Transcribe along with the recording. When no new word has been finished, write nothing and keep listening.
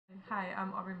Hi,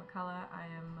 I'm Aubrey McCullough. I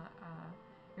am a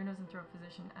ear, nose, and throat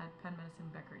physician at Penn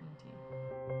Medicine Becker ENT.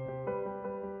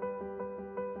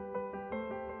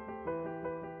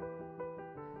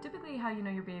 Typically, how you know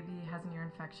your baby has an ear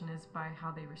infection is by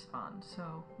how they respond.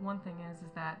 So one thing is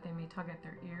that they may tug at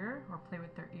their ear or play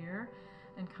with their ear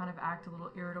and kind of act a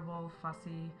little irritable,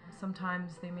 fussy.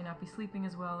 Sometimes they may not be sleeping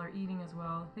as well or eating as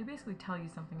well. They basically tell you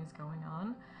something is going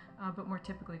on, but more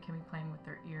typically can be playing with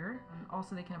their ear.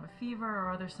 Also, they can have a fever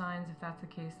or other signs. If that's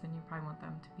the case, then you probably want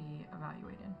them to be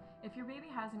evaluated. If your baby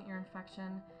has an ear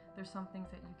infection, there's some things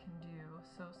that you can do.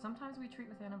 So sometimes we treat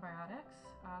with antibiotics.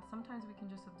 Sometimes we can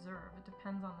just observe. It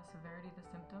depends on the severity of the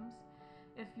symptoms.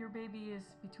 If your baby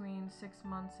is between 6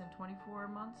 months and 24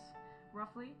 months,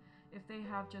 roughly, if they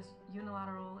have just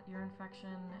unilateral ear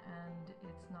infection and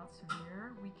it's not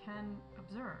severe, we can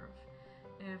observe.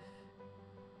 If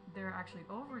they're actually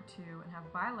over 2 and have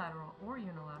bilateral or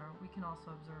unilateral, we can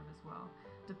also observe as well.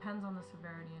 Depends on the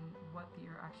severity and what the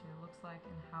ear actually looks like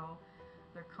and how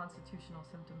their constitutional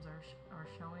symptoms are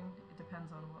showing. It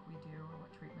depends on what we do or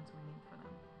what treatments we need for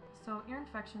them. So ear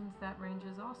infections, that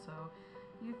ranges also.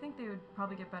 You think they would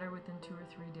probably get better within 2 or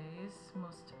 3 days,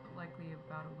 most likely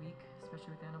about a week,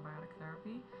 especially with antibiotic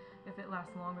therapy. If it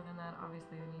lasts longer than that,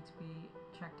 obviously they need to be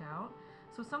checked out.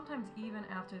 So sometimes even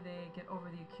after they get over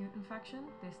the acute infection,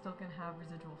 they still can have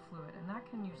residual fluid, and that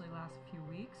can usually last a few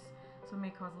weeks. So it may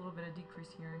cause a little bit of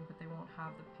decreased hearing, but they won't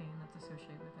have the pain that's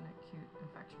associated with an acute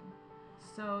infection.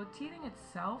 So teething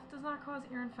itself does not cause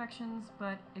ear infections,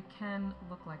 but it can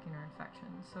look like an ear infection.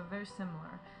 So very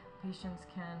similar. Patients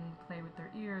can play with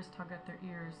their ears, tug at their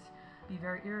ears, be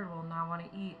very irritable, not want to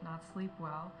eat, not sleep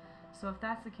well. So if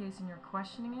that's the case and you're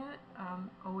questioning it,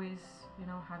 always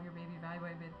have your baby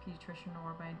evaluated by a pediatrician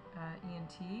or by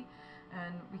ENT,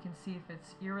 and we can see if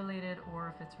it's ear related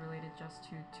or if it's related just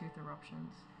to tooth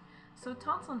eruptions. So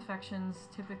tonsil infections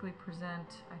typically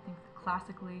present, I think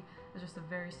classically, as just a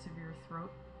very severe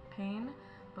throat pain,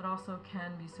 but also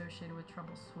can be associated with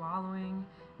trouble swallowing.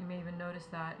 You may even notice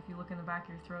that if you look in the back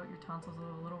of your throat, your tonsils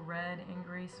are a little red,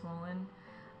 angry, swollen.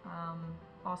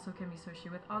 Also can be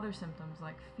associated with other symptoms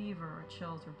like fever or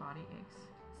chills or body aches.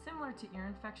 Similar to ear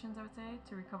infections, I would say,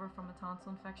 to recover from a tonsil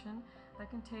infection,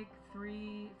 that can take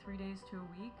three days to a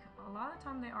week. A lot of the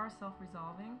time they are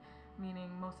self-resolving, meaning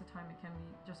most of the time it can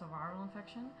be just a viral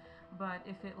infection, but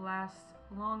if it lasts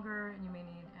longer, you may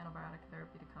need antibiotic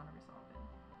therapy to kind of resolve it.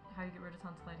 How you get rid of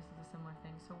tonsillitis is a similar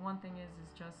thing. So one thing is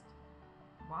just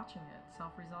watching it,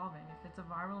 self-resolving. If it's a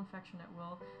viral infection, it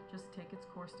will just take its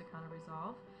course to kind of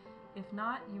resolve. If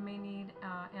not, you may need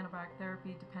antibiotic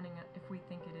therapy depending on if we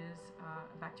think it is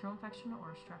a bacterial infection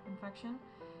or a strep infection.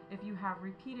 If you have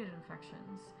repeated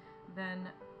infections, then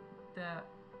the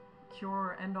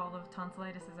cure or end all of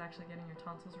tonsillitis is actually getting your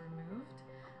tonsils removed.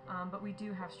 But we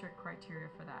do have strict criteria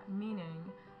for that, meaning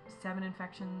 7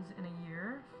 infections in a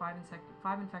year, 5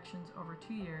 infections over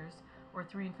 2 years, or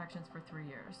 3 infections for 3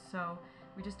 years. So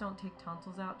we just don't take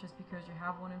tonsils out just because you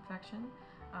have one infection.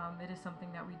 It is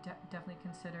something that we definitely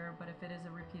consider, but if it is a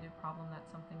repeated problem, that's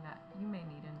something that you may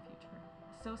need in the future.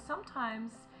 So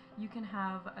sometimes you can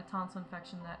have a tonsil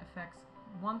infection that affects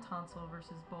one tonsil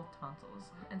versus both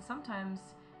tonsils, and sometimes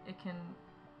it can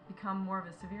become more of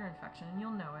a severe infection, and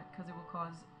you'll know it because it will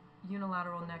cause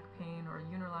unilateral neck pain or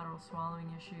unilateral swallowing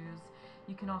issues.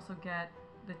 You can also get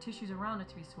the tissues around it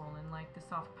to be swollen, like the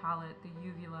soft palate, the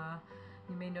uvula.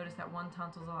 You may notice that one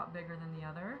tonsil is a lot bigger than the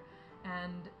other,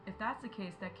 and if that's the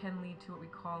case, that can lead to what we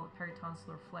call a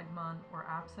peritonsillar phlegmon or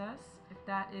abscess. If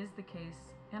that is the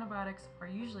case, antibiotics are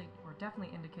usually or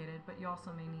definitely indicated, but you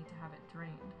also may need to have it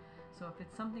drained. So if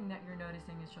it's something that you're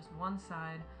noticing is just one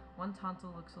side, one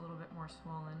tonsil looks a little bit more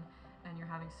swollen, and you're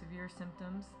having severe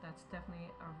symptoms, that's definitely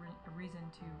a reason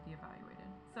to be evaluated.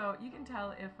 So you can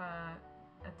tell if a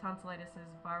tonsillitis is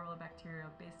viral or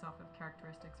bacterial based off of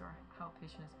characteristics or how a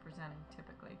patient is presenting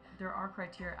typically. There are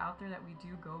criteria out there that we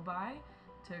do go by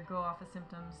to go off of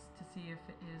symptoms to see if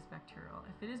it is bacterial.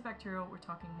 If it is bacterial, we're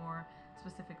talking more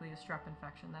specifically a strep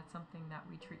infection. That's something that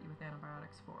we treat you with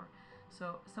antibiotics for.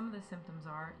 So some of the symptoms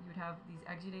are you would have these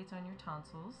exudates on your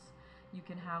tonsils, you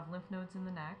can have lymph nodes in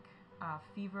the neck,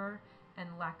 fever, and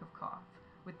lack of cough.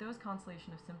 With those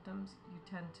constellation of symptoms, you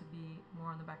tend to be more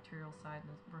on the bacterial side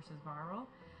versus viral.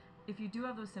 If you do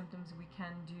have those symptoms, we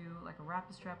can do like a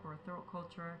rapid strep or a throat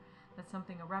culture. That's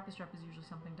something, a rapid strep is usually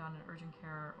something done in an urgent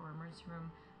care or emergency room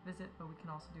visit, but we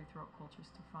can also do throat cultures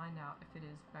to find out if it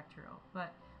is bacterial.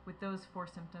 But with those 4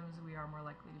 symptoms, we are more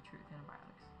likely to treat with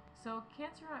antibiotics. So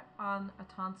cancer on a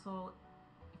tonsil,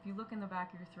 if you look in the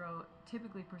back of your throat,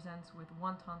 typically presents with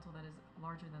one tonsil that is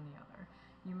larger than the other.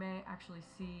 you may actually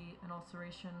see an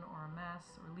ulceration or a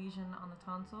mass or lesion on the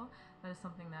tonsil. That is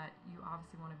something that you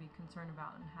obviously want to be concerned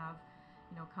about and have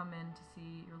come in to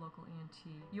see your local ENT.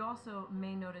 You also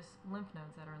may notice lymph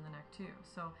nodes that are in the neck too.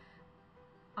 So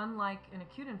unlike an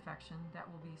acute infection that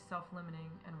will be self-limiting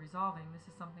and resolving, this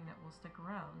is something that will stick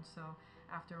around. So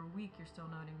after a week you're still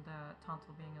noting the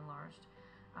tonsil being enlarged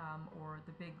or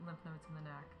the big lymph nodes in the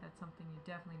neck. That's something you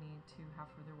definitely need to have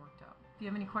further worked out. If you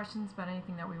have any questions about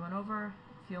anything that we went over,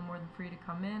 feel more than free to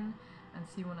come in and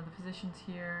see one of the physicians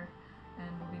here,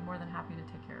 and we'll be more than happy to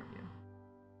take care of you.